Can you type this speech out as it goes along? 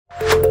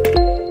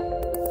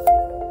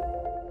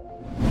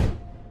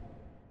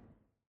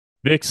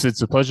Vix,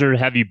 it's a pleasure to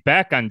have you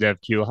back on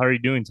DevQ. How are you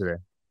doing today?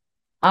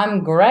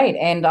 I'm great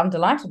and I'm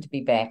delighted to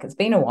be back. It's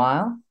been a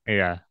while.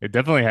 Yeah, it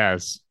definitely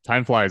has.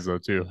 Time flies though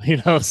too,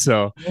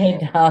 so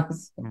It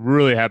does.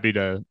 really happy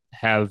to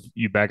have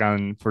you back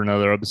on for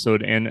another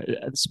episode and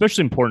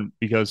especially important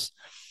because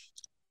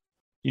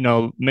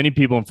many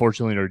people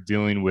unfortunately are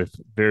dealing with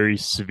very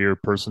severe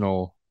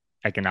personal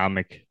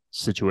economic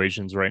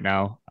situations right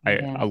now.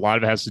 Yeah. A lot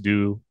of it has to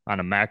do on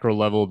a macro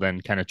level, then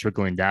kind of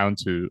trickling down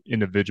to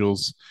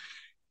individuals'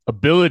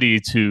 ability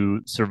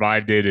to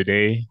survive day to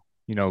day,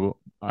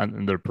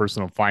 on their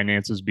personal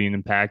finances being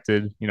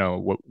impacted,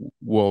 what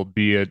will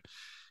be it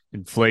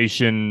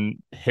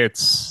inflation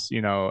hits,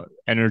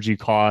 energy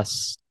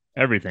costs,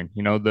 everything,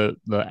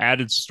 the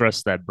added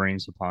stress that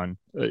brings upon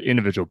an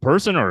individual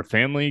person or a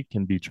family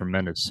can be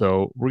tremendous.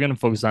 So we're going to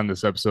focus on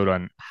this episode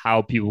on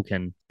how people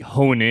can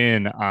hone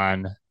in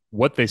on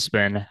what they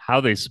spend,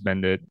 how they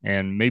spend it,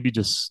 and maybe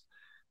just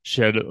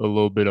shed a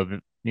little bit of,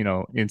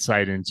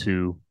 insight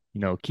into,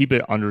 keep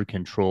it under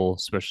control,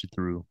 especially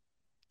through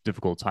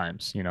difficult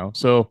times.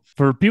 So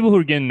for people who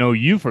are getting to know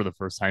you for the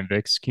first time,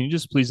 Vix, can you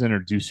just please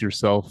introduce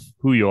yourself,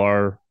 who you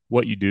are,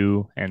 what you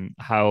do, and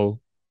how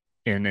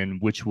and in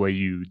which way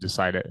you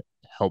decide to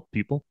help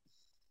people?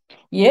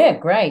 Yeah,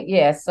 great.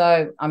 Yeah.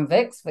 So I'm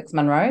Vix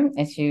Monroe,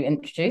 as you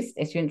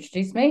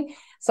introduced me.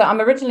 So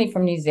I'm originally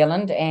from New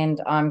Zealand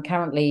and I'm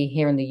currently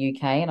here in the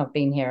UK and I've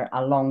been here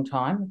a long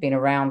time. I've been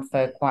around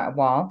for quite a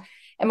while.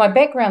 And my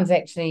background's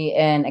actually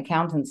in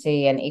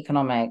accountancy and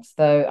economics,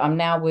 though I'm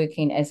now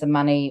working as a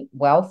money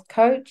wealth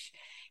coach.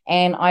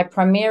 And I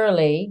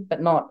primarily,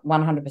 but not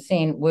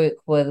 100%, work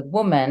with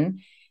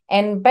women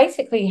and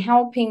basically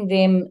helping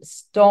them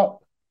stop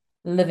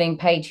living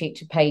paycheck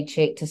to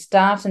paycheck to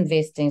start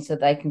investing so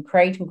they can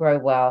create and grow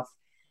wealth,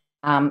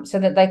 so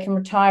that they can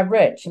retire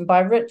rich. And by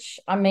rich,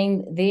 I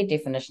mean their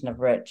definition of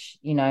rich.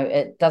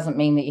 It doesn't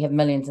mean that you have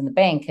millions in the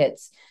bank.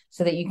 It's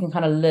so that you can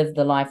kind of live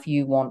the life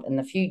you want in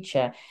the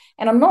future.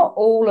 And I'm not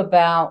all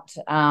about,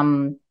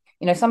 some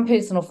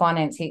personal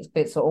finance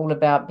experts are all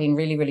about being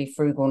really, really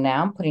frugal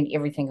now, putting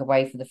everything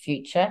away for the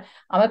future.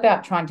 I'm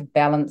about trying to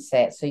balance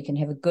that so you can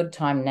have a good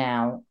time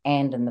now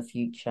and in the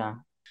future.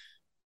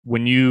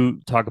 When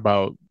you talk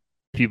about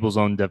people's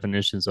own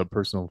definitions of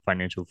personal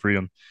financial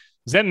freedom,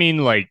 does that mean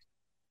like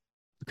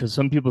because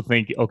some people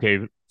think, okay,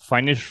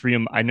 financial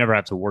freedom, I never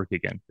have to work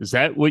again. Is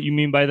that what you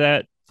mean by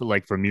that? For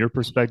like from your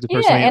perspective Yeah,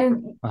 personally?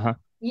 and Uh-huh.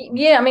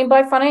 yeah, I mean,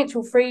 by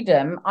financial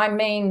freedom, I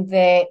mean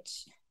that,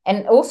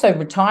 and also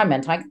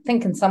retirement. I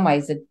think in some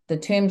ways that the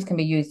terms can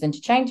be used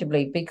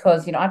interchangeably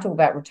because, I talk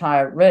about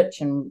retire rich,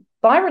 and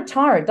by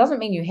retire, it doesn't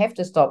mean you have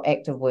to stop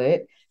active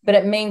work, but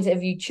it means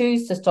if you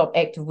choose to stop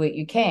active work,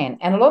 you can.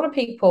 And a lot of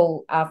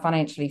people are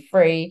financially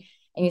free,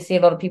 and you see a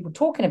lot of people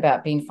talking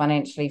about being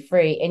financially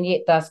free, and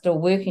yet they're still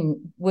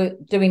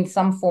doing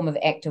some form of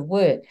active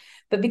work,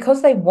 but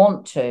because they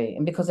want to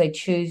and because they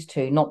choose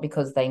to, not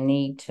because they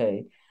need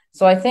to.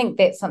 So I think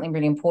that's something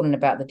really important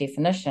about the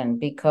definition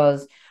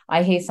because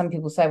I hear some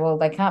people say, well,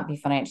 they can't be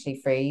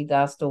financially free,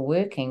 they're still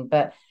working.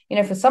 But,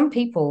 for some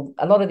people,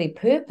 a lot of their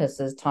purpose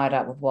is tied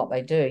up with what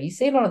they do. You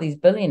see a lot of these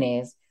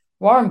billionaires,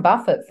 Warren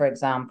Buffett, for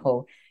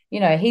example,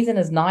 he's in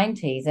his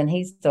 90s and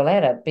he's still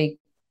at it.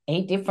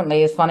 He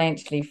definitely is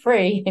financially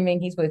free. I mean,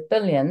 he's worth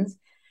billions,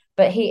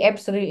 but he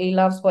absolutely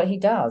loves what he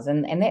does.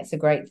 And that's a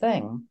great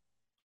thing.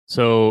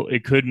 So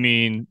it could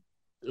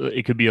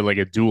be like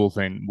a dual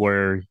thing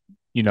where,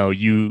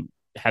 you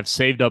have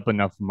saved up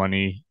enough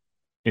money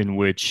in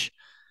which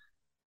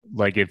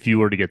like if you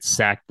were to get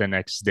sacked the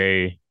next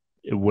day,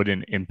 it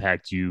wouldn't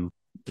impact you,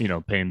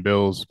 paying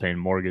bills, paying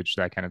mortgage,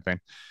 that kind of thing.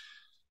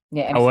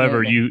 Yeah, However,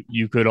 absolutely.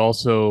 you could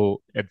also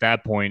at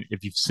that point,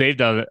 if you've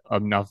saved up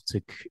enough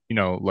to,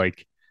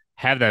 like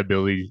have that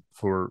ability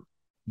for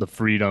the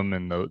freedom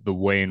and the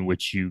way in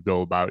which you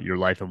go about your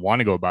life and want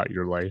to go about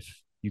your life,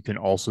 you can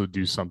also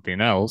do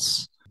something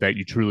else that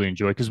you truly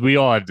enjoy because we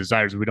all have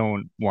desires. We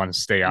don't want to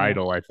stay Yeah.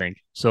 idle, I think.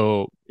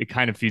 So it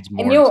kind of feeds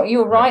And more into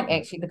you're that. right,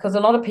 actually, because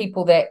a lot of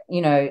people that,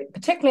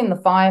 particularly in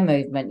the FIRE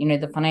movement,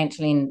 the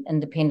financially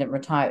independent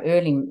retire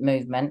early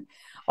movement,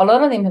 a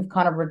lot of them have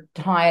kind of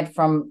retired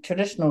from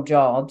traditional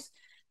jobs,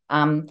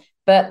 um,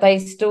 but they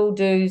still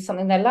do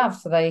something they love.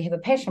 So they have a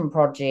passion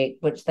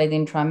project, which they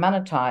then try and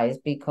monetize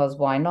because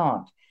why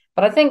not?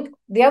 But I think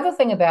the other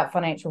thing about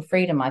financial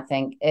freedom, I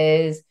think,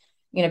 is,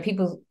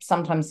 people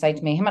sometimes say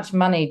to me, how much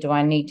money do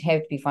I need to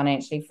have to be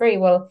financially free?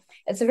 Well,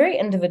 it's a very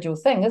individual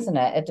thing, isn't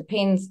it? It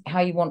depends how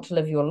you want to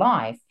live your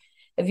life.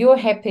 If you're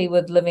happy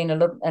with living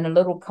in a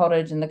little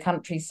cottage in the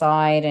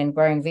countryside and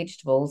growing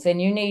vegetables, then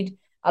you need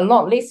a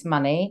lot less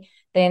money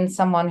than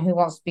someone who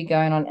wants to be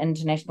going on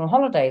international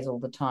holidays all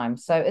the time.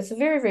 So it's a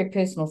very, very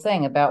personal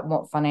thing about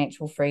what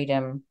financial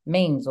freedom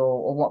means,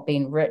 or what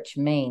being rich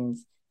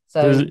means.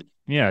 Does So it,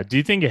 yeah, do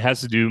you think it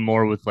has to do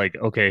more with like,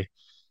 okay,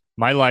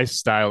 my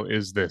lifestyle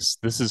is this.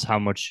 This is how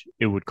much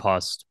it would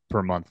cost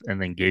per month,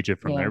 and then gauge it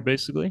from there, yeah.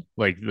 basically.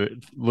 Like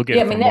look at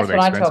Yeah, it I mean, from more that's the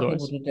what I expense tell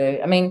people wise. to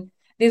do. I mean,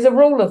 there's a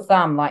rule of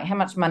thumb, like how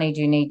much money do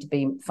you need to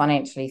be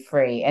financially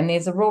free? And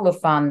there's a rule of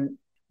thumb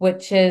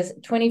which is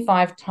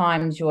 25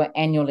 times your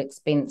annual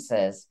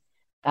expenses.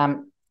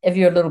 If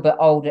you're a little bit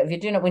older, if you're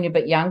doing it when you're a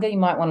bit younger, you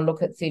might want to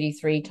look at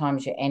 33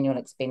 times your annual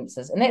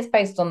expenses. And that's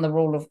based on the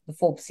rule of the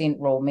 4%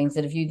 rule, means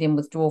that if you then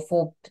withdraw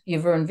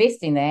you're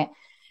investing that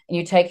and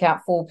you take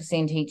out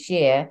 4% each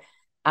year,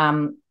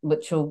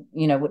 which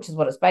is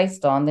what it's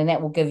based on, then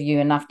that will give you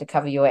enough to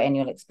cover your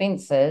annual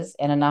expenses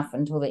and enough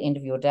until the end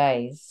of your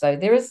days. So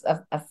there is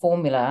a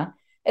formula.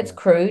 It's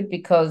crude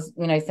because,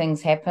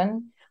 things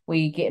happen.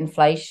 We get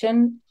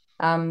inflation,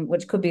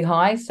 which could be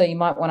high. So you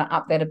might want to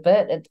up that a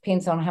bit. It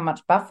depends on how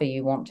much buffer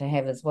you want to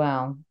have as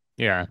well.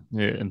 Yeah,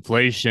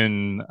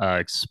 inflation,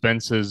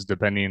 expenses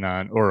depending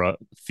on, or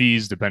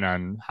fees depending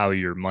on how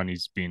your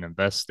money's being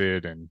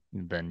invested, and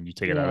then you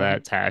take it out of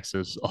that,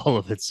 taxes, all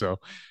of it. So,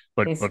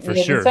 but for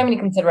sure, there's so many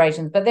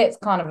considerations, but that's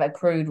kind of a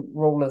crude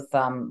rule of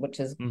thumb, which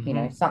is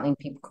something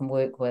people can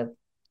work with.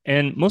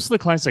 And most of the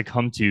clients that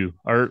come to you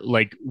are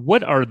like,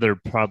 what are their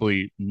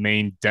probably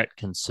main debt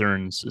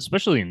concerns,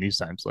 especially in these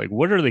times? Like,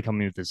 what are they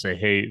coming to say,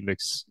 hey,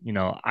 Vix,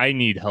 I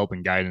need help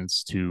and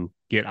guidance to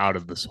get out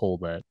of this hole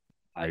that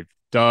I've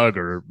dug,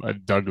 or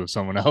I've dug with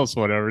someone else,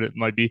 whatever it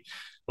might be.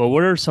 But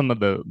what are some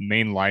of the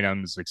main line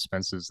items,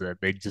 expenses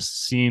that they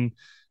just seem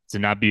to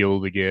not be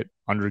able to get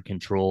under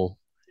control?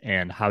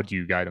 And how do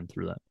you guide them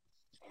through that?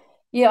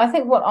 Yeah, I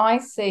think what I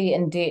see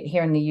in debt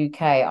here in the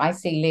UK, I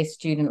see less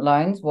student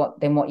loans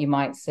than what you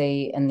might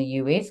see in the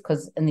US,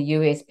 because in the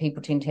US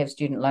people tend to have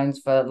student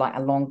loans for like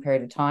a long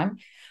period of time.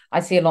 I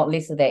see a lot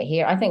less of that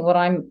here. I think what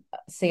I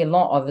see a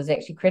lot of is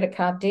actually credit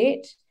card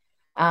debt,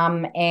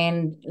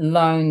 and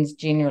loans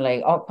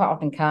generally, quite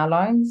often car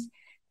loans,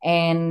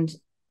 and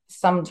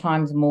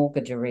sometimes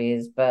mortgage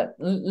arrears, but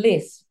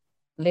less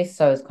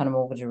so as kind of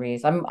mortgage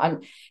arrears.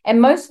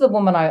 And most of the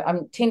women I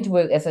tend to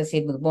work, as I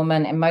said, with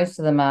women, and most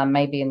of them are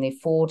maybe in their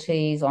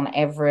 40s on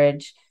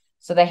average.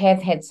 So they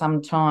have had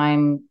some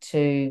time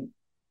to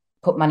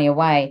put money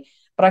away.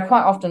 But I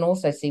quite often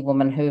also see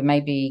women who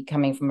may be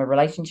coming from a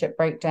relationship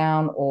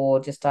breakdown or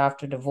just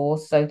after a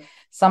divorce. So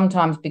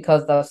sometimes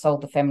because they've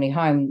sold the family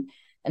home,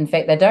 in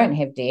fact, they don't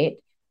have debt.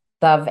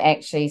 They've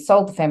actually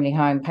sold the family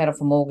home, paid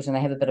off a mortgage, and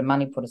they have a bit of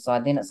money put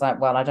aside. Then it's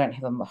like, well, I don't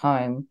have a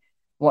home.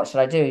 What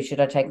should I do? Should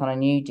I take on a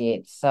new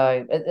debt?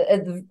 So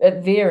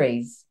it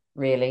varies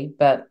really.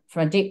 But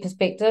from a debt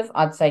perspective,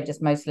 I'd say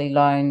just mostly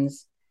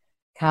loans,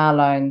 car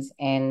loans,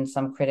 and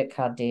some credit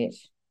card debt.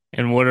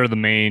 And what are the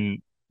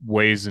main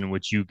ways in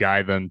which you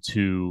guide them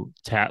to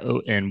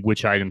and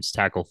which items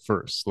tackle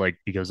first? Like,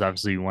 because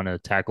obviously you want to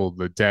tackle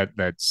the debt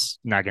that's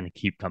not going to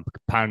keep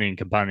compounding,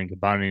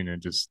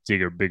 and just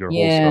dig a bigger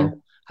hole.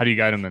 So how do you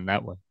guide them in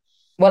that way?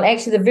 Well,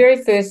 actually, the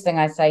very first thing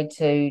I say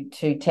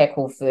to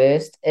tackle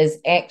first is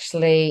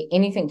actually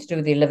anything to do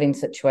with their living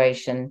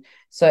situation.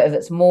 So if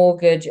it's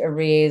mortgage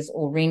arrears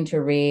or rent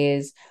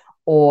arrears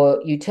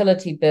or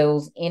utility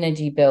bills,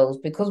 energy bills,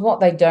 because what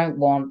they don't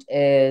want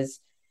is,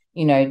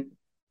 to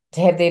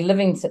have their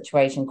living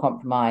situation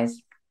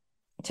compromised,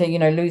 to,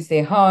 lose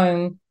their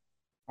home,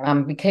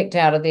 be kicked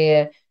out of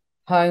their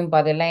home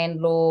by their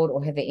landlord,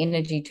 or have their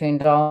energy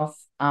turned off,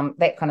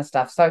 that kind of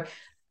stuff. So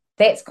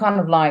that's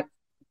kind of like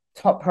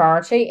top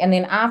priority. And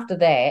then after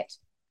that,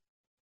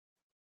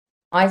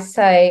 I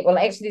say, well,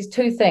 actually,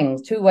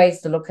 there's two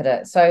ways to look at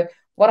it. So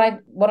what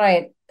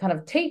I kind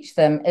of teach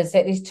them is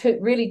that there's two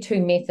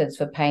methods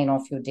for paying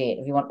off your debt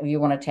if you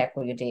want to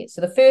tackle your debt.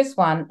 So the first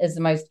one is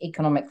the most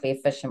economically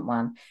efficient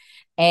one,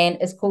 and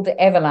it's called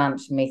the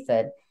avalanche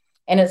method.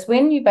 And it's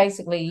when you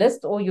basically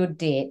list all your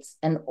debts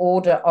in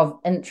order of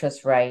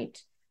interest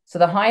rate. So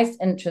the highest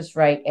interest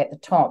rate at the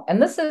top.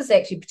 And this is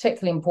actually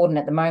particularly important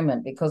at the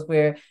moment because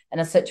we're in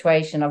a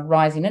situation of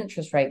rising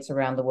interest rates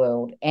around the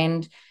world.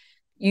 And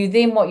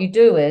what you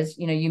do is,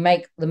 you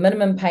make the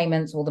minimum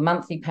payments or the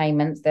monthly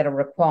payments that are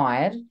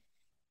required.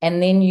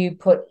 And then you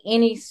put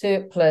any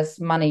surplus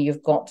money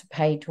you've got to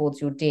pay towards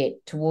your debt,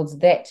 towards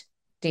that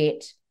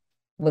debt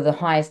with the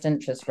highest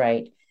interest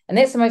rate. And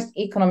that's the most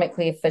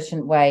economically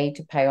efficient way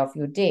to pay off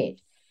your debt.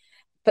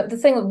 But the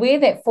thing where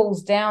that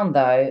falls down,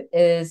 though,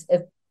 is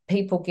if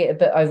people get a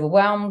bit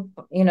overwhelmed,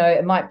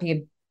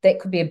 that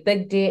could be a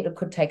big debt. It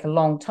could take a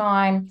long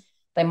time.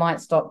 They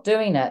might stop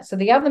doing it. So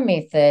the other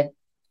method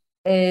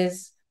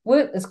is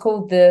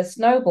called the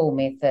snowball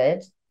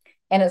method.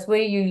 And it's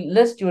where you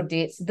list your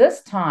debts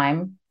this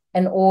time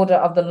in order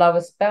of the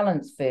lowest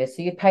balance first.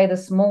 So you pay the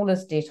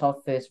smallest debt off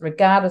first,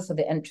 regardless of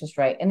the interest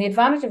rate. And the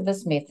advantage of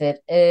this method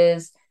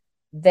is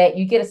that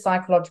you get a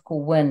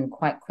psychological win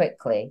quite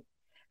quickly.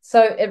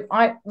 So it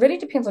really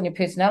depends on your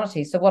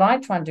personality. So what I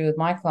try and do with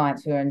my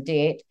clients who are in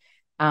debt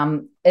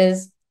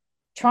is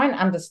try and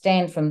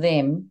understand from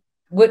them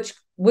which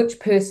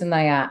person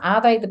they are.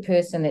 Are they the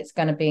person that's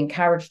going to be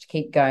encouraged to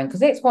keep going?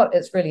 Because that's what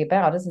it's really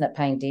about, isn't it,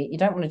 paying debt? You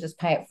don't want to just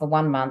pay it for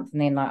 1 month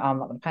and then like, oh, I'm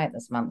not going to pay it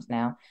this month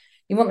now.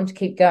 You want them to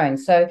keep going.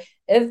 So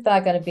if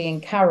they're going to be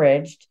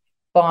encouraged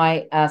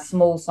by a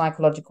small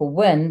psychological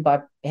win,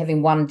 by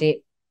having one debt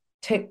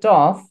ticked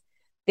off,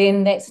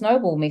 then that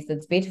snowball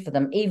method's better for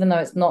them, even though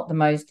it's not the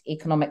most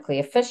economically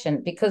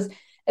efficient. Because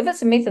if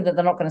it's a method that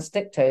they're not going to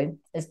stick to,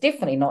 it's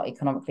definitely not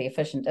economically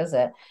efficient, is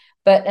it?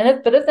 But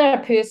if they're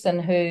a person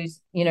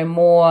who's,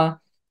 more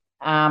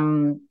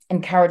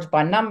encouraged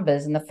by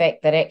numbers and the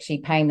fact that actually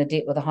paying the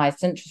debt with the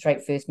highest interest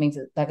rate first means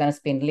that they're going to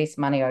spend less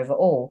money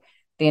overall,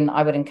 then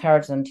I would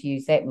encourage them to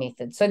use that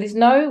method. So there's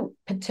no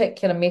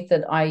particular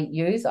method I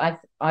use. I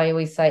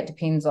always say it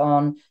depends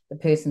on the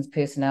person's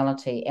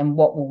personality and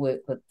what will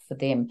work for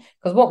them.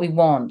 Because what we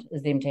want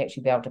is them to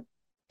actually be able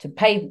to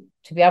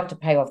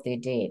pay off their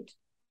debt.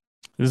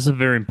 This is a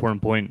very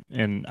important point,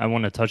 and I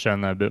want to touch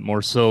on that a bit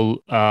more.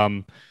 So,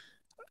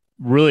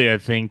 really, I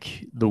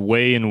think the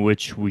way in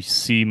which we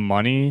see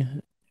money,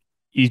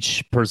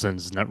 each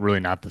person's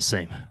not the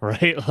same,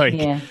 right? Like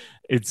Yeah.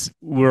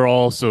 we're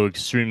all so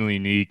extremely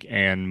unique,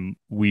 and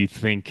we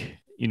think,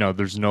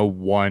 there's no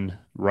one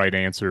right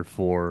answer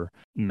for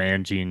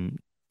managing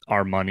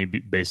our money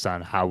based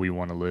on how we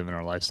want to live in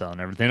our lifestyle and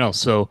everything else.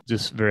 So,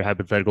 just very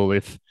hypothetical,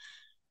 if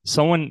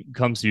someone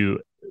comes to you,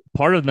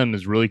 part of them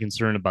is really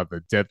concerned about the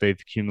debt they've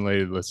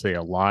accumulated, let's say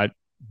a lot,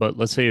 but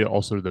let's say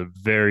also they're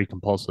very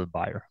compulsive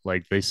buyer.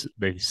 Like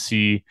they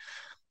see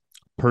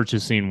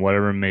purchasing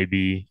whatever it may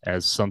be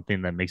as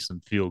something that makes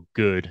them feel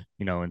good,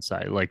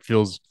 inside, like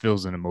fills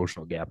an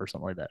emotional gap or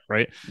something like that,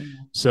 right? Yeah. And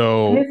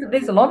So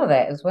there's a lot of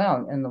that as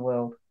well in the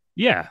world.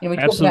 yeah, We talk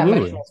about absolutely.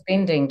 emotional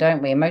spending,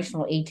 don't we?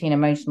 Emotional eating,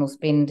 emotional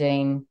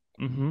spending.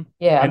 Hmm.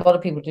 Yeah, a And lot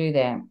of people do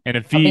that. and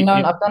if he,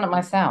 I've done it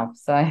myself.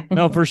 So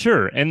no, for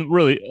sure. And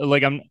really,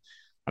 like I'm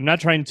not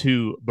trying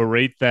to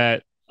berate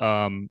that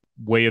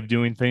way of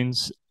doing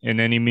things in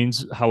any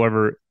means.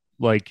 However,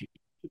 like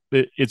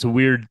it's a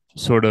weird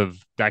sort of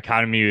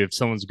dichotomy if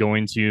someone's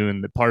going to you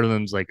and the part of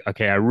them's like,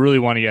 okay, I really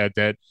want to get out of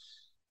debt,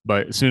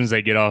 but as soon as I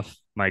get off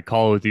my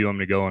call with you, I'm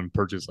gonna go and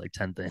purchase like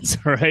 10 things,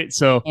 right?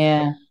 So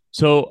yeah.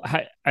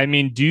 I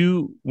mean,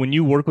 when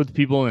you work with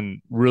people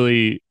and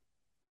really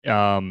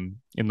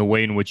in the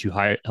way in which you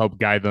help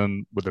guide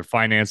them with their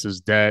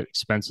finances, debt,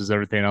 expenses,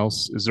 everything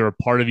else, is there a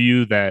part of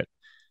you that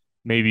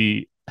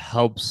maybe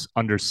helps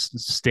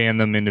understand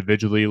them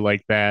individually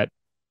like that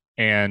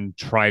and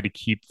try to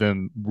keep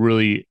them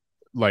really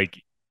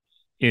like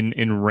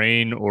in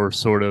rein or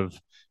sort of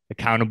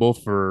accountable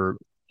for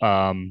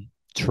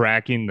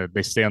tracking that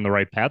they stay on the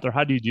right path, or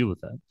how do you deal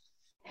with that?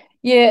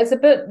 Yeah,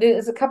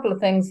 there's a couple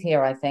of things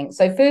here, I think.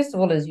 So first of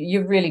all, is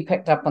you've really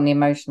picked up on the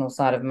emotional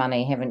side of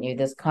money, haven't you?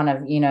 This kind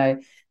of,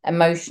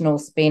 emotional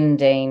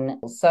spending.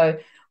 So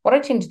what I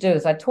tend to do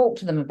is I talk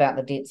to them about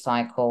the debt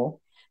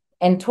cycle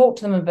and talk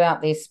to them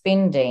about their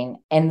spending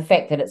and the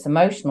fact that it's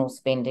emotional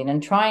spending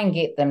and try and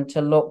get them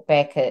to look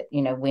back at,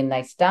 when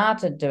they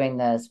started doing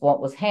this,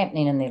 what was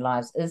happening in their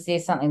lives. Is there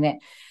something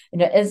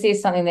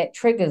that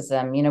triggers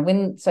them?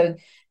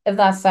 If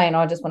they're saying, oh,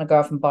 I just want to go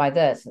off and buy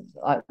this, it's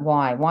like,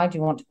 why? Why do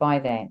you want to buy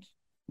that?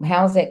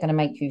 How is that going to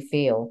make you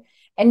feel?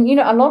 And,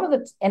 a lot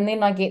of and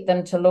then I get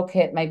them to look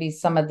at maybe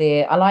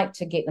I like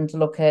to get them to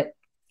look at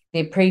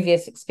their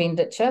previous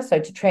expenditure. So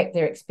to track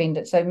their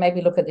expenditure, so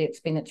maybe look at the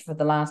expenditure for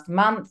the last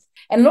month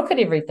and look at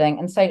everything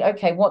and say,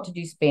 okay, what did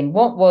you spend?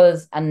 What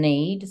was a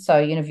need? So,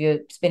 if you're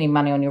spending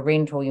money on your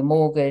rent or your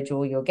mortgage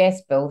or your gas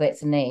bill,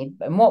 that's a need.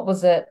 And what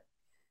was it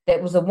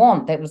that was a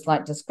want, that was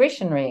like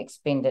discretionary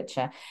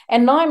expenditure?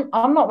 And I'm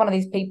not one of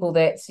these people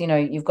that's,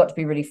 you've got to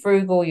be really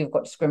frugal, you've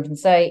got to scrimp and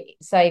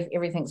save,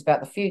 everything's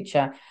about the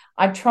future.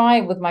 I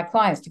try with my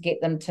clients to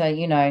get them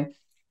to,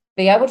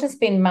 be able to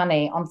spend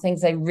money on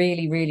things they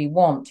really, really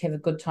want, to have a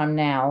good time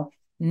now,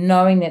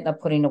 knowing that they're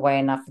putting away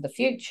enough for the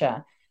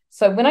future.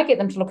 So when I get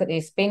them to look at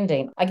their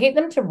spending, I get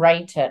them to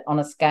rate it on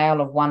a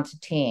scale of 1 to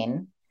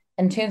 10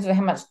 in terms of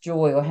how much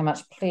joy or how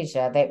much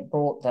pleasure that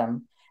brought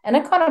them. In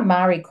a kind of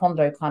Marie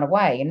Kondo kind of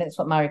way. And that's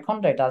what Marie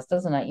Kondo does,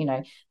 doesn't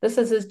it? This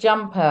is his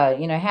jumper.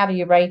 How do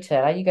you rate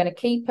it? Are you going to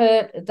keep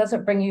it? It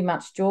doesn't bring you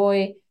much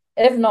joy.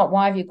 If not,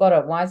 why have you got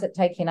it? Why is it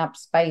taking up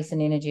space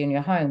and energy in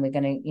your home? We're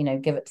going to,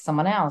 give it to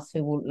someone else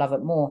who will love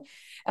it more.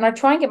 And I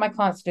try and get my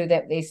clients to do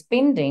that with their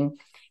spending.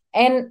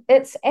 And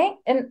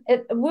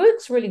it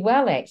works really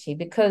well, actually,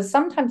 because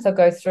sometimes they'll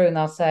go through and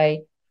they'll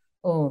say,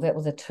 oh, that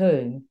was a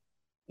 2.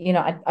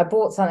 I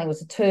bought something, it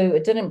was a 2.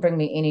 It didn't bring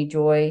me any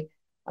joy.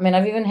 I mean,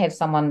 I've even had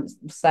someone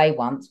say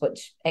once,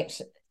 which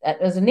actually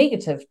it was a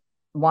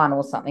 -1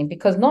 or something,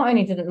 because not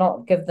only did it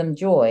not give them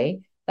joy,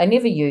 they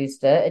never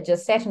used it. It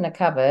just sat in a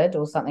cupboard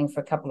or something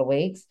for a couple of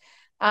weeks.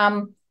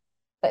 But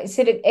it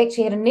said it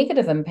actually had a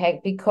negative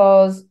impact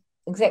because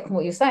exactly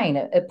what you're saying,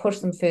 it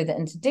pushed them further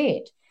into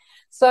debt.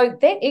 So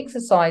that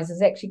exercise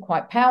is actually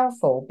quite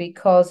powerful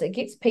because it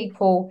gets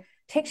people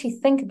to actually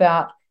think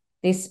about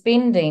their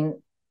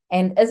spending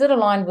and is it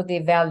aligned with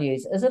their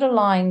values? Is it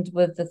aligned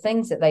with the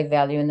things that they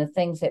value and the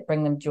things that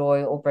bring them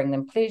joy or bring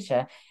them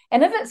pleasure?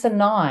 And if it's a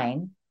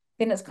 9,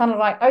 then it's kind of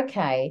like,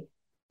 okay,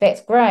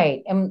 that's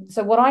great. And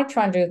so what I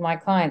try and do with my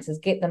clients is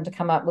get them to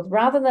come up with,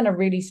 rather than a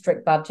really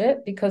strict budget,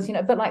 because,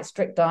 a bit like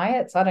strict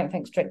diets, I don't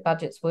think strict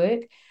budgets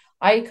work.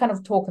 I kind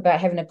of talk about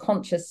having a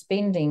conscious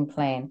spending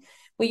plan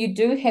where you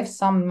do have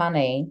some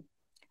money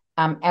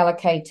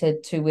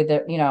allocated to,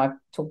 whether, I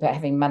talk about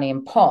having money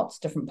in pots,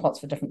 different pots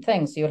for different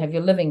things. So you'll have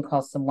your living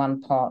costs in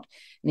one pot,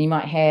 and you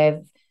might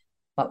have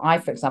Well, I,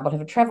 for example,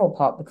 have a travel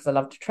pot because I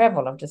love to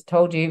travel. I've just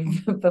told you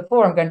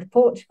before I'm going to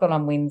Portugal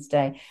on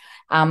Wednesday.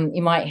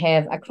 You might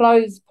have a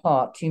clothes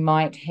pot. You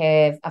might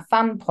have a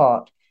fun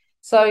pot.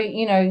 So,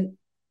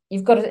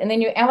 you've got to, and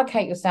then you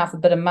allocate yourself a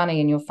bit of money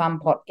in your fun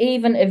pot,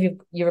 even if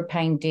you're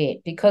paying debt,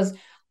 because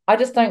I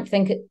just don't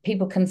think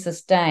people can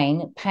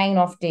sustain paying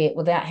off debt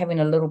without having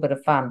a little bit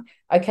of fun.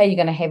 Okay, you're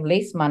going to have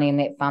less money in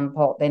that fun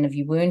pot than if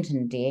you weren't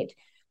in debt,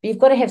 but you've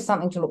got to have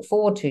something to look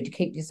forward to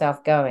keep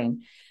yourself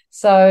going.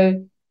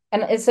 So,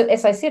 and as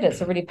I said,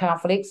 it's a really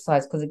powerful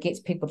exercise because it gets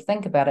people to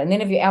think about it. And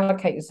then if you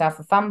allocate yourself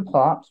a fun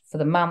pot for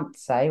the month,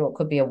 say, or it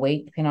could be a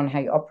week, depending on how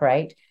you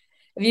operate.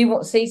 If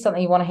you see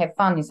something you want to have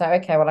fun, you say,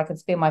 okay, well, I could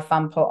spend my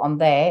fun pot on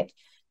that,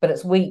 but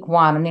it's week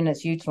one and then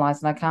it's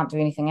utilized and I can't do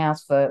anything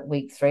else for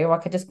week three, or I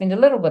could just spend a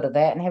little bit of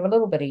that and have a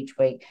little bit each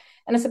week.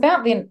 And it's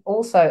about then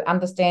also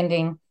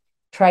understanding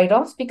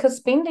trade-offs, because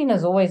spending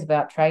is always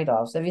about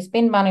trade-offs. If you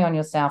spend money on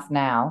yourself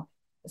now,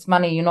 it's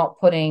money you're not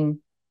putting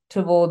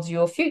towards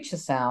your future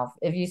self.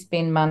 If you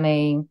spend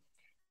money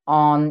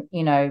on,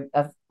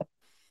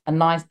 a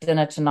nice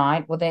dinner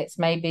tonight, well, that's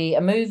maybe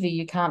a movie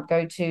you can't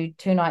go to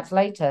 2 nights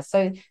later.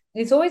 So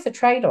there's always a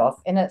trade-off,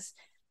 and it's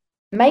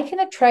making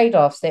a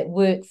trade-offs that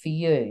work for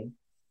you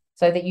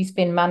so that you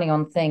spend money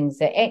on things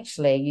that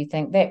actually you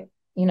think that,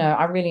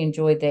 I really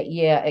enjoyed that.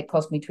 Yeah, it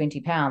cost me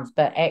 £20,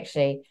 but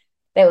actually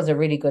that was a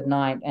really good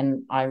night,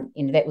 and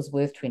that was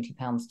worth £20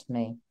 to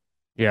me.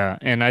 Yeah,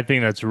 and I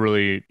think that's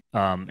really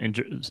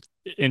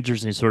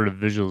interesting sort of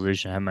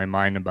visualization I have in my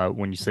mind about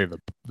when you say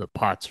the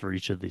pots for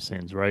each of these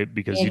things, right?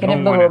 Because Yeah, you you can have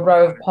a don't want little to.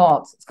 row of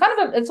pots. It's kind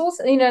of it's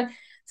also,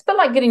 it's a bit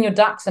like getting your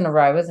ducks in a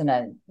row, isn't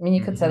it? I mean,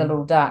 you could say the Hmm.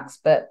 little ducks,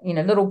 but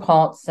little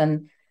pots.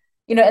 And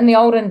in the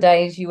olden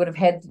days, you would have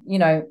had,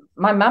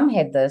 my mum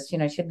had this, she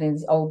had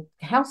these old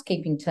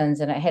housekeeping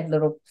tins and it had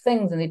little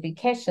things and there'd be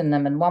cash in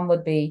them. And one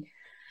would be,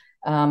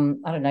 I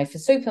don't know, for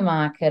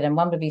supermarket, and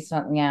one would be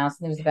something else.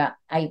 And there was about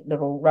 8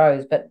 little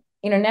rows. But,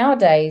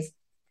 nowadays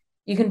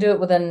you can do it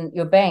within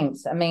your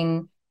banks. I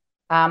mean,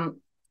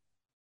 um,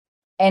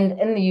 and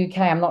in the UK,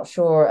 I'm not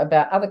sure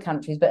about other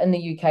countries, but in the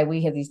UK,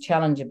 we have these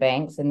challenger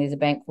banks, and there's a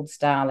bank called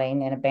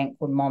Starling and a bank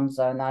called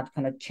Monzo, and they're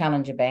kind of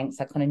challenger banks,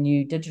 they're kind of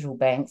new digital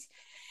banks.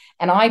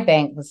 And I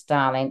bank with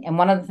Starling, and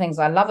one of the things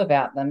I love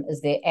about them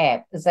is their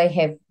app, is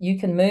you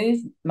can move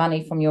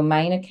money from your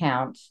main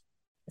account,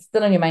 it's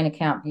still in your main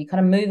account, but you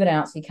kind of move it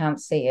out so you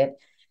can't see it.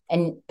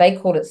 And they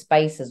call it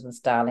spaces with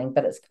Starling,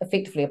 but it's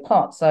effectively a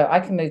pot. So I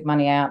can move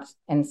money out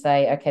and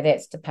say, okay,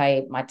 that's to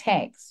pay my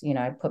tax,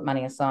 put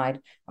money aside.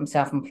 I'm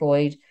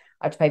self-employed.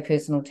 I have to pay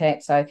personal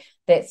tax. So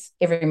that's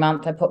every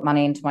month I put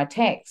money into my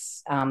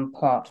tax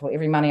pot, or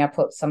every money I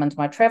put some into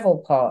my travel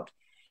pot.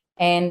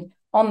 And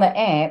on the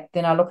app,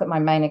 then I look at my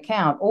main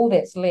account. All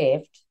that's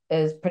left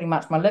is pretty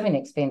much my living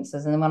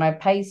expenses. And then when I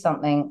pay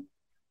something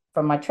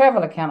from my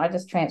travel account, I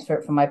just transfer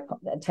it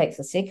it takes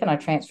a second. I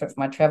transfer it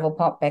from my travel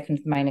pot back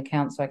into the main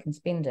account so I can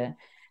spend it.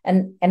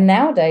 And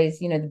nowadays,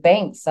 the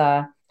banks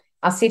are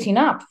setting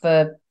up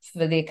for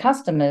their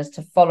customers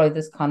to follow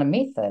this kind of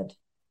method.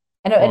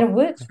 And Well, it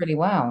works really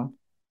well.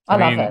 I I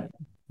love it. mean,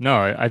 no,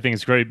 I think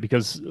it's great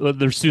because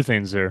there's two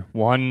things there.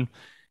 One,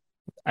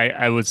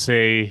 I would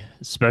say,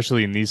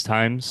 especially in these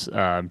times,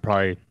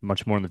 probably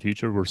much more in the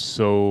future, we're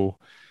so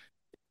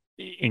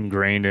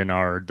ingrained in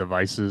our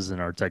devices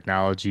and our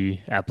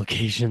technology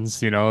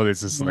applications.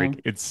 It's just Yeah.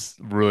 like it's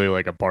really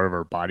like a part of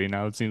our body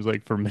now, it seems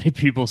like for many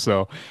people.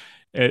 So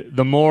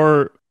the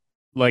more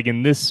like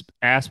in this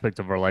aspect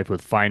of our life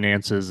with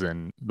finances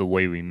and the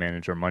way we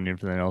manage our money and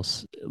everything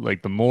else,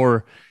 like the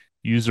more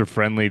user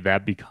friendly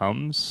that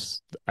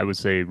becomes, I would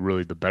say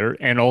really the better.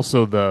 And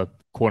also the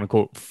quote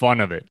unquote fun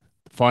of it.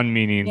 Fun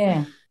meaning,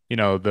 Yeah.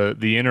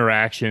 the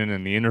interaction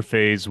and the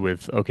interface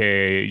with,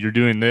 okay, you're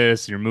doing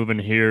this, you're moving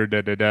here,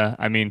 da da da.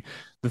 I mean,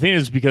 the thing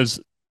is because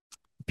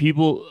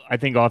people, I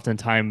think,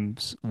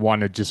 oftentimes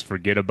want to just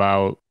forget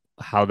about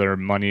how their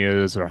money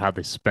is or how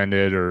they spend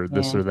it or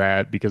this Yeah. or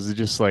that because it's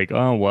just like,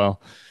 oh,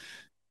 well,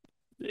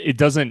 it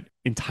doesn't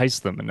entice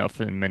them enough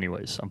in many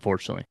ways,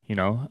 unfortunately. Yeah,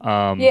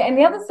 and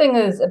the other thing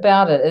is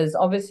about it is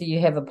obviously you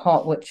have a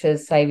pot which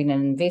is saving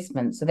and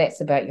investment. So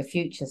that's about your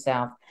future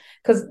self.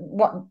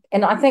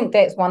 And I think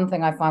that's one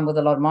thing I find with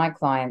a lot of my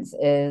clients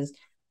is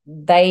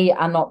they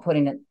are not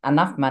putting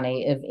enough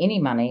money, if any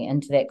money,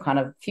 into that kind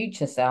of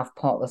future self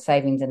pot, the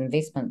savings and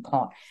investment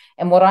pot.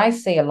 And what I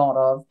see a lot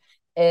of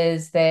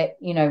is that,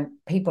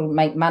 people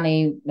make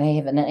money, they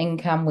have an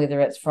income,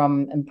 whether it's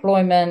from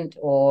employment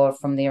or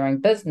from their own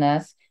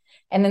business,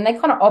 and then they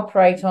kind of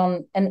operate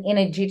on an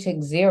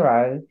energetic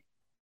zero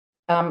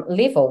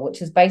level,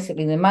 which is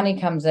basically the money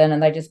comes in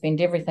and they just spend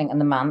everything in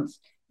the month,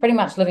 pretty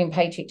much living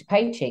paycheck to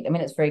paycheck. I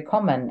mean, it's very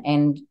common,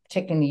 and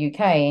particularly in the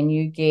UK, and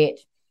you get,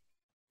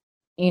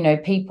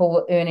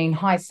 people earning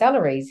high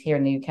salaries here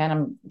in the UK, and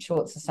I'm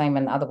sure it's the same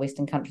in other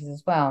Western countries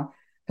as well,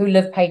 who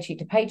live paycheck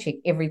to paycheck,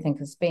 everything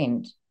is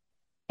spent.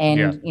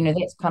 yeah. And,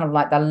 that's kind of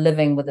like they're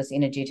living with this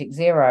energetic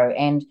zero.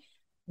 And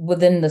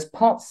within this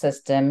pot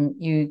system,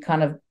 you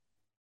kind of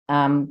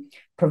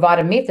provide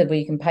a method where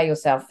you can pay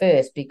yourself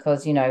first,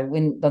 because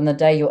when on the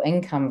day your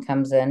income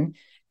comes in,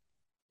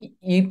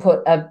 you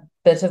put a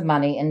bit of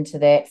money into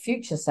that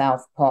future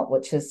self pot,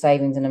 which is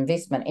savings and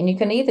investment. And you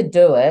can either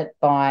do it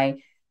by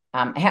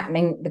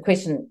the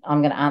question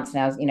I'm going to answer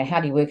now is, how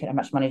do you work out how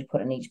much money to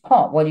put in each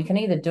pot? Well, you can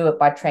either do it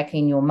by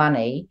tracking your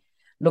money,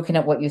 looking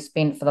at what you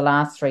spent for the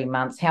last 3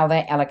 months, how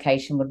that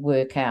allocation would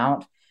work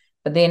out,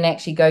 but then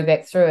actually go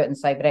back through it and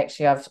say, but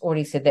actually I've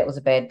already said that was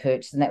a bad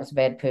purchase and that was a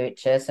bad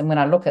purchase. And when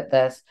I look at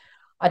this,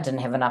 I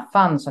didn't have enough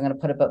funds, so I'm going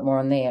to put a bit more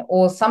in there.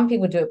 Or some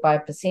people do it by a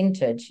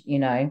percentage,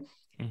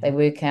 They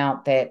work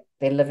out that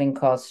their living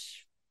costs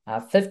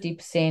are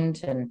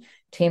 50% and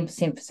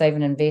 10% for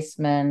saving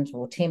investment,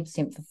 or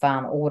 10% for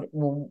fun, or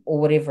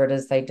whatever it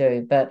is they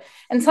do.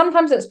 And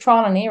sometimes it's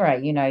trial and error.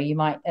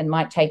 It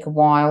might take a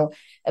while.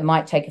 It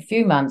might take a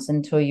few months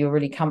until you're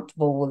really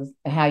comfortable with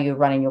how you're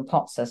running your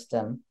pot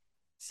system.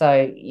 So,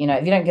 if you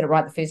don't get it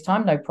right the first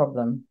time, no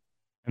problem.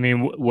 I mean,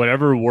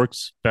 whatever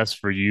works best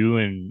for you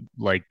and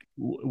like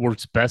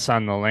works best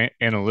on the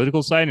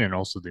analytical side and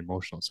also the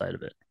emotional side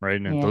of it, right?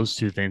 And if Yeah. those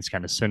two things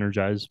kind of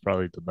synergize,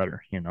 probably the better,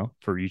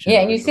 for each Yeah,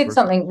 and you individual said person.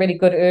 something really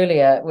good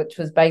earlier, which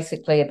was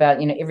basically about,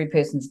 every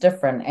person's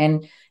different.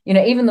 And,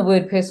 even the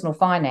word personal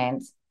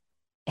finance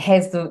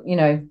has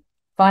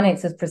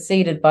finance is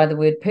preceded by the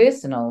word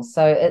personal.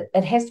 So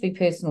it has to be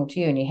personal to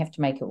you, and you have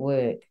to make it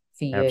work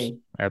for you.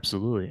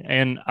 Absolutely.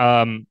 And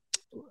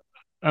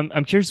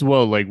I'm curious as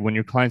well, like when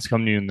your clients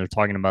come to you and they're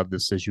talking about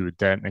this issue with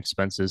debt and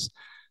expenses,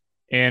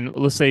 and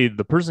let's say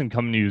the person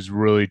coming to you is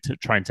really to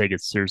try and take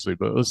it seriously,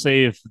 but let's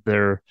say if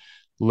they're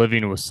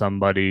living with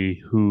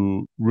somebody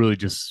who really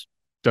just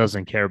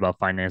doesn't care about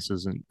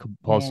finances and Yeah.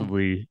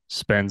 compulsively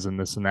spends and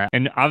this and that.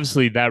 And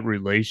obviously that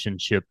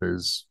relationship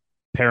is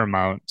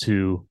paramount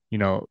to,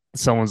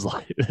 someone's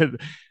like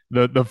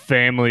the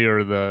family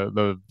or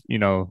the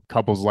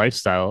couple's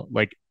lifestyle.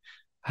 Like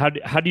how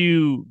do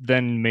you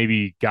then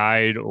maybe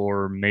guide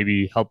or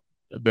maybe help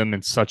them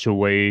in such a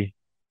way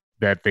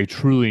that they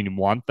truly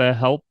want the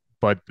help,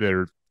 but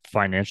their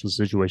financial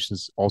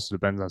situations also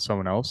depends on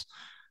someone else?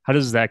 How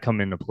does that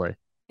come into play?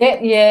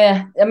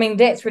 Yeah, I mean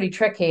that's really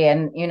tricky,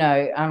 and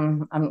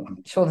I'm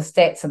sure the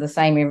stats are the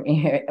same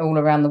all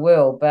around the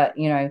world. But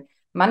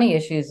money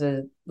issues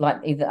are like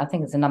either I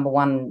think it's the number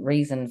one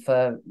reason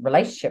for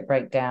relationship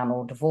breakdown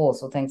or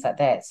divorce or things like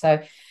that.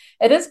 So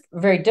it is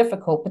very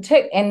difficult, but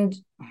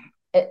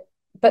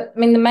I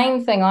mean the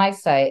main thing I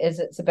say is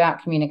it's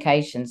about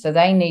communication. So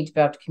they need to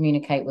be able to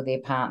communicate with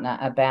their partner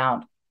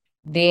about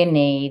their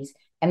needs,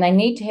 and they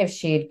need to have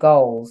shared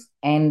goals.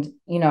 And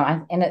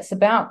and it's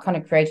about kind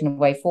of creating a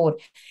way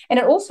forward. And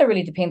it also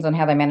really depends on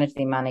how they manage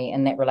their money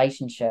in that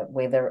relationship,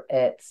 whether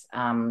it's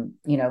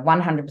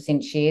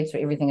 100% shared, so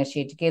everything is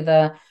shared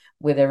together,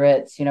 whether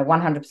it's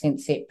 100%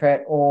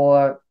 separate,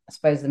 or I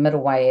suppose the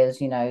middle way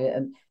is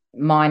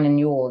mine and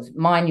yours,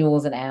 mine,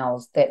 yours, and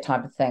ours, that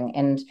type of thing.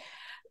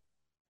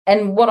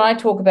 And what I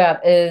talk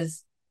about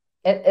is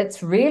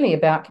it's really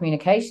about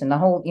communication. The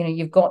whole,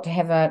 you've got to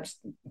have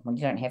well,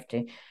 you don't have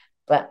to,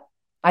 but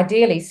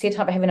ideally set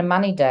up having a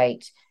money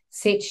date,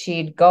 set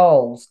shared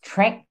goals,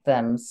 track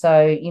them.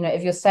 So,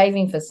 if you're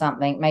saving for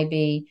something,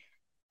 maybe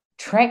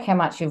track how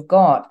much you've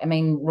got. I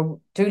mean,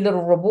 do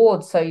little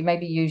rewards. So you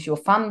maybe use your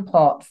fun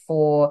pot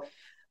for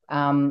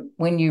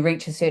when you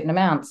reach a certain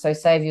amount. So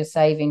say if you're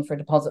saving for a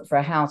deposit for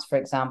a house, for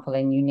example,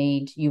 and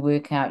you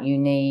work out you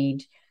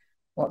need,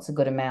 what's a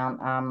good amount?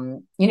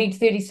 You need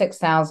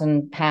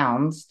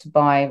 £36,000 to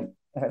buy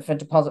for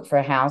deposit for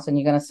a house, and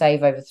you're going to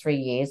save over 3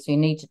 years. So you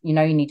need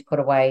to put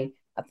away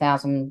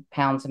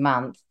 £1,000 a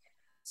month.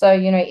 So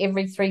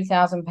every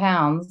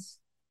 £3,000,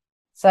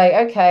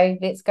 say, okay,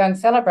 let's go and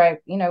celebrate.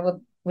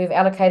 We've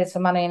allocated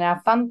some money in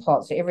our fund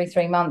pot, so every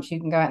 3 months you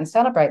can go out and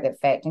celebrate that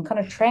fact and kind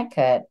of track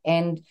it.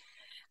 And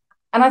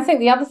I think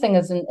the other thing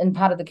is in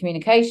part of the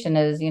communication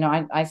is,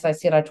 as I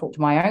said, I talk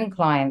to my own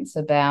clients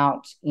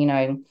about,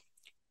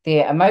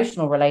 their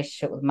emotional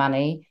relationship with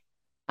money.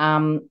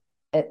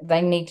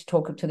 They need to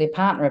talk to their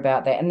partner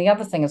about that. And the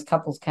other thing is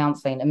couples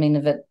counselling. I mean,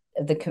 if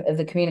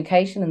the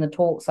communication and the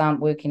talks aren't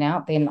working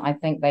out, then I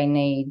think they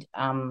need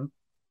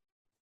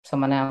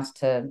someone else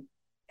to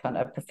kind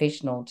of a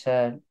professional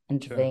to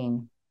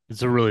intervene.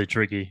 It's a really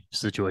tricky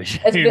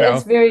situation,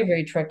 It's very,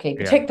 very tricky,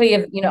 Yeah. particularly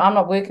if I'm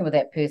not working with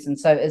that person,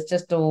 so it's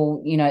just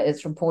all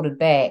it's reported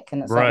back,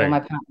 and it's like, well, my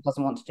Right. partner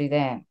doesn't want to do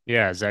that.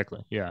 Yeah,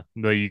 exactly. Yeah.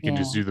 But you can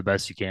just Yeah, do the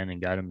best you can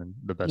and guide them in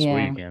the best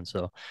way you yeah. can.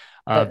 So,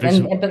 But Vince,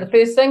 the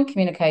first thing,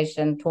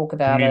 communication, talk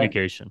about it.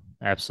 communication.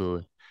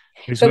 Absolutely.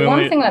 Vince, we But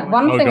only,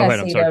 one oh, thing go I ahead.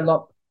 I'm see sorry. though a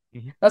lot.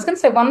 Mhm. I was going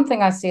to say one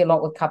thing I see a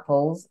lot with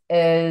couples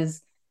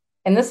is,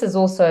 and this is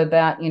also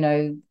about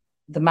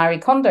the Marie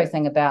Kondo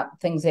thing about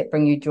things that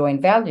bring you joy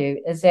and value,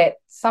 is that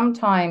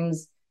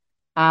sometimes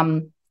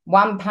one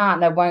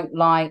partner won't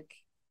like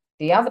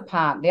the other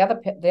part of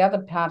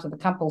the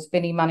couple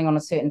spending money on a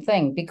certain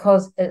thing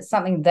because it's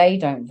something they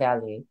don't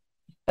value.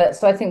 But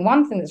so I think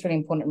one thing that's really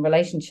important in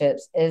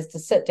relationships is to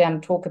sit down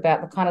and talk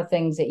about the kind of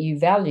things that you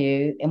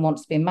value and want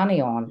to spend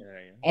money on. Yeah,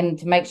 yeah. and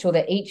to make sure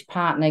that each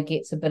partner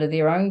gets a bit of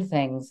their own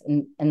things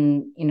in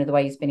the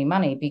way you're spending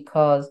money.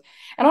 Because,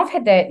 and I've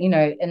had that,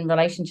 in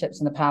relationships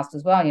in the past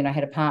as well. I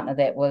had a partner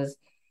that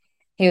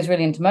he was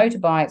really into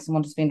motorbikes and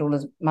wanted to spend all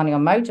his money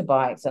on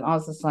motorbikes. And I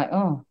was just like,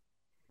 oh,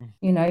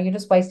 you're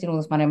just wasting all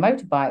this money on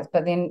motorbikes.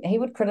 But then he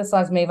would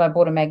criticize me if I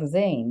bought a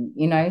magazine,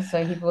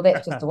 so well,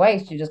 that's just a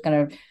waste. You're just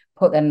going to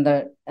put that in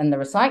the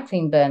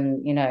recycling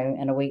bin,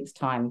 in a week's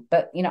time.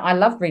 But, I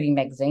loved reading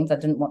magazines. I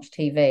didn't watch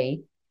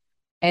TV.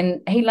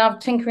 And he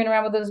loved tinkering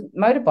around with his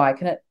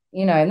motorbike.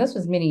 And this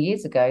was many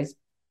years ago.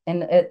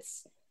 And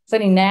it's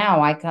only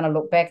now I kind of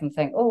look back and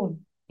think, oh,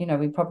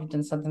 we probably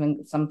did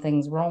some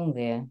things wrong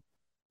there.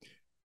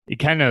 It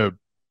kind of,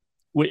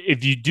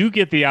 if you do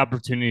get the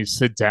opportunity to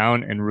sit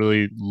down and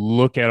really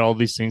look at all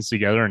these things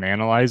together and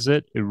analyze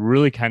it, it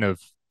really kind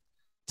of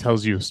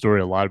tells you a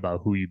story a lot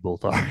about who you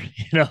both are,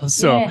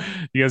 So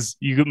because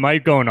you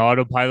might go on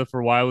autopilot for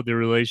a while with your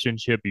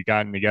relationship, you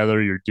gotten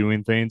together, you're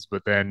doing things,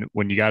 but then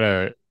when you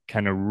gotta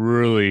kind of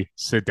really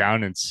sit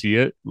down and see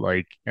it,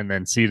 and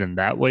then see it in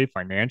that way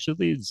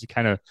financially, it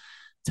kind of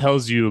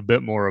tells you a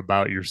bit more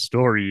about your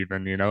story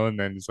even, and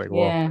then it's like,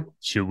 well,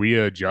 should we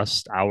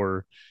adjust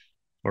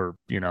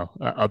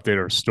update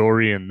our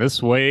story in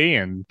this way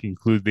and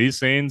include these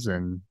things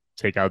and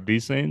take out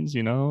these things,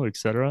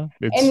 etc.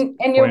 And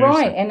you're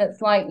right. And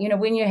it's like,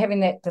 when you're having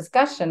that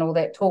discussion or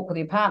that talk with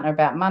your partner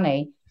about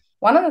money,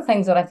 one of the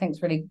things that I think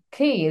is really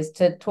key is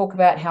to talk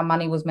about how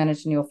money was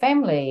managed in your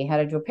family. How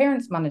did your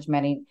parents manage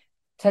money?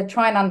 To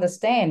try and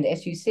understand,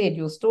 as you said,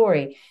 your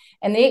story.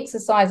 And the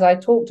exercise I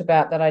talked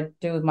about that I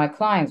do with my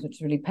clients, which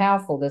is really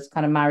powerful, this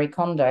kind of Marie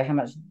Kondo, how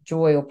much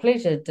joy or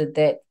pleasure did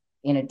that,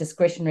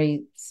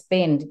 discretionary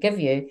spend give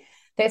you?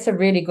 That's a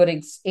really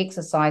good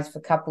exercise for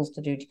couples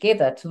to do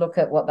together, to look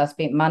at what they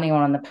spent money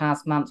on in the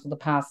past months or the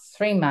past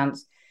 3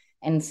 months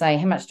and say,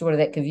 how much joy did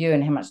that give you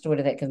and how much joy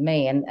did that give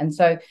me? And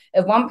so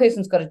if one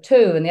person's got a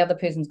 2 and the other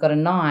person's got a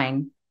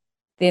 9,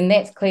 then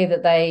that's clear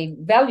that they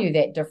value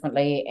that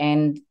differently.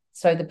 And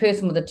so the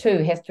person with a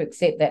 2 has to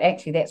accept that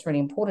actually that's really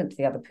important to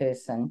the other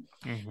person.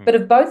 Mm-hmm. But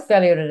if both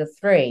value it at a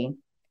 3,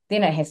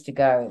 then it has to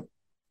go.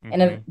 Mm-hmm.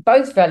 And if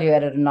both value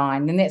it at a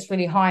 9, then that's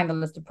really high on the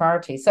list of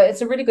priorities. So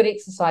it's a really good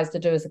exercise to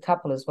do as a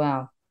couple as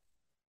well.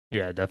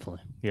 Yeah,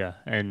 definitely. Yeah.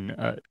 And,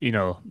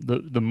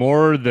 the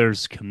more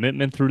there's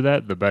commitment through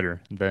that, the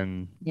better.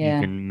 Then you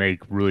can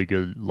make really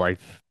good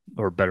life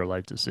or better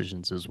life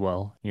decisions as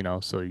well,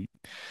 so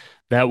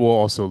that will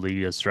also lead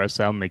you to stress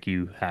out, make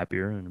you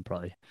happier, and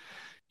probably,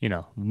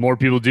 more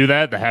people do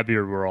that, the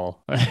happier we're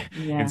all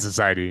in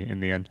society in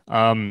the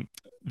end.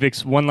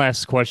 Vix, one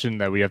last question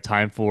that we have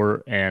time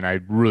for, and I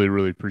really,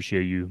 really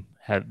appreciate you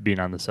being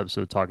on this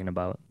episode talking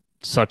about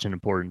such an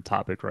important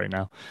topic right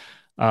now.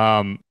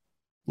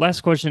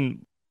 Last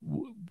question.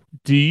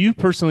 Do you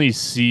personally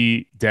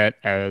see debt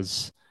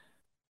as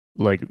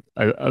like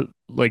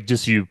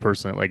just you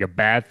personally, like a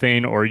bad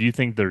thing, or do you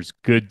think there's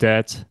good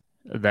debt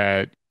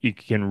that it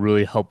can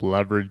really help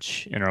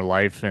leverage in our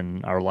life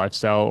and our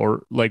lifestyle?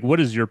 Or what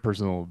is your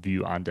personal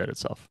view on debt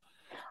itself?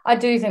 I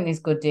do think there's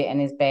good debt and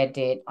there's bad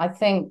debt. I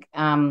think,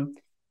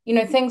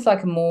 things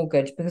like a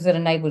mortgage, because it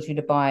enables you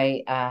to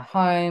buy a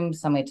home,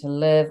 somewhere to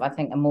live. I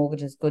think a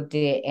mortgage is good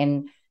debt,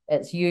 and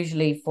it's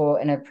usually for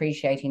an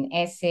appreciating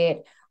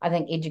asset. I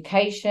think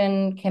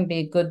education can be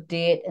a good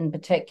debt, in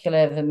particular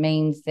if it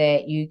means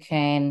that you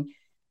can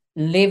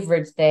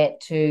leverage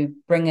that to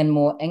bring in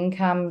more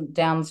income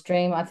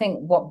downstream. I think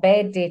what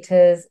bad debt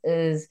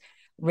is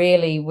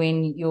really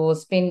when you're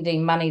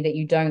spending money that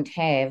you don't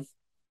have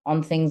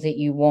on things that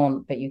you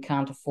want but you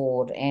can't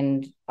afford.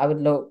 And I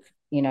would look,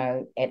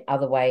 at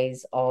other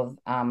ways of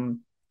being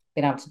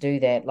able to do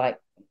that. Like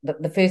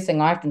the first thing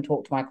I often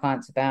talk to my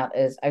clients about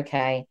is,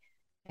 okay,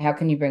 how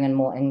can you bring in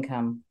more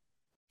income?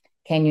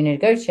 Can you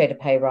negotiate a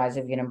pay rise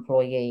of your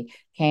employee?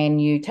 Can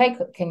you take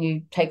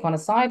on a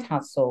side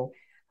hustle?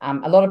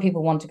 A lot of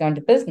people want to go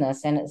into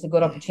business, and it's a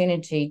good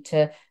opportunity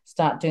to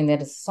start doing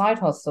that as a side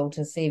hustle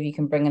to see if you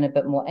can bring in a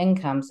bit more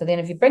income. So then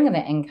if you bring in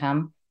that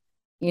income,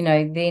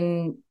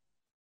 then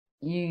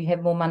you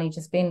have more money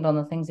to spend on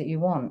the things that you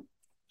want.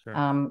 Sure.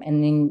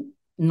 And then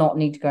not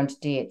need to go into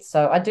debt.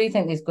 So I do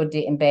think there's good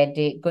debt and bad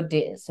debt. Good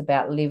debt is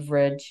about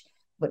leverage,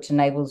 which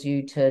enables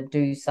you to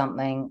do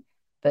something.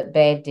 But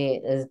bad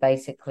debt is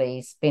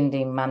basically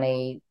spending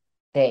money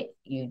that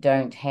you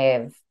don't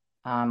have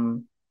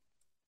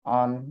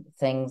on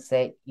things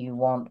that you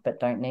want but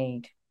don't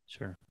need.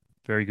 Sure.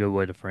 Very good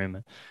way to frame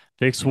it.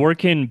 Vix, where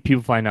can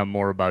people find out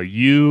more about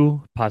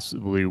you,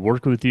 possibly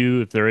work with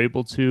you if they're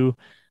able to,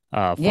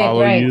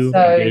 follow you,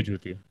 engage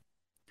with you?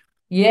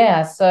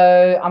 Yeah,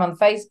 so I'm on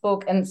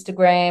Facebook,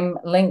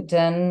 Instagram,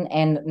 LinkedIn,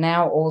 and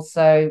now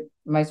also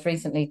most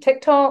recently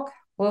TikTok.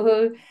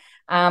 Woohoo.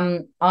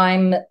 I'm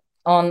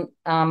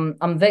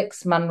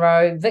Vix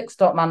Munro,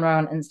 Vix.Munro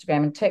on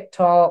Instagram and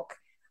TikTok.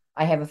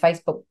 I have a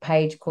Facebook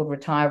page called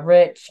Retire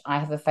Rich. I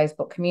have a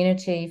Facebook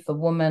community for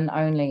women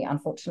only,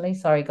 unfortunately.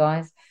 Sorry,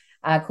 guys.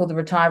 Called the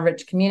Retire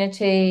Rich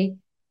Community.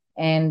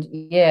 And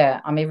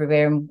I'm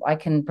everywhere, and I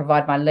can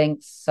provide my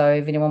links. So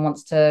if anyone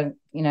wants to,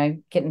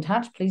 get in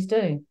touch, please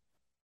do.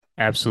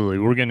 Absolutely.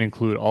 We're going to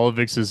include all of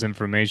Vix's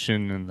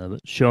information in the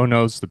show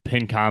notes, the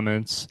pinned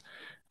comments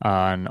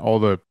on all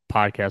the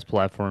podcast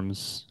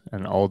platforms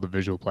and all the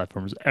visual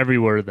platforms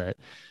everywhere that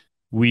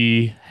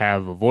we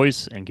have a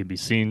voice and can be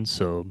seen.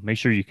 So make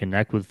sure you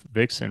connect with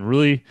Vix and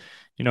really,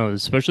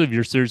 especially if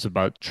you're serious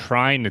about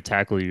trying to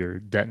tackle your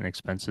debt and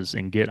expenses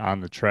and get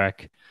on the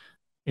track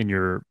in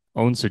your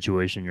own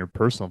situation, your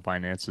personal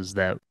finances,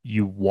 that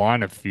you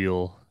want to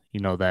feel,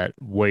 that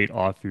weight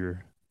off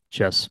your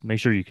chest. Make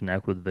sure you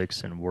connect with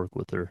Vix and work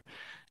with her.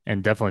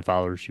 And definitely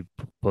follow her. She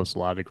posts a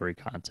lot of great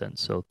content.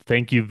 So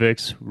thank you,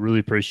 Vix. Really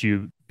appreciate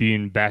you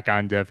being back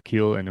on Dev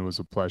Keel, and it was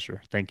a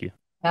pleasure. Thank you.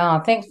 Oh,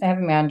 thanks for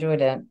having me. I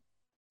enjoyed it.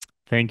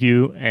 Thank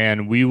you.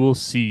 And we will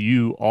see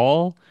you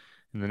all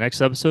in the next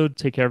episode.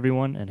 Take care,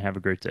 everyone, and have a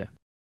great day.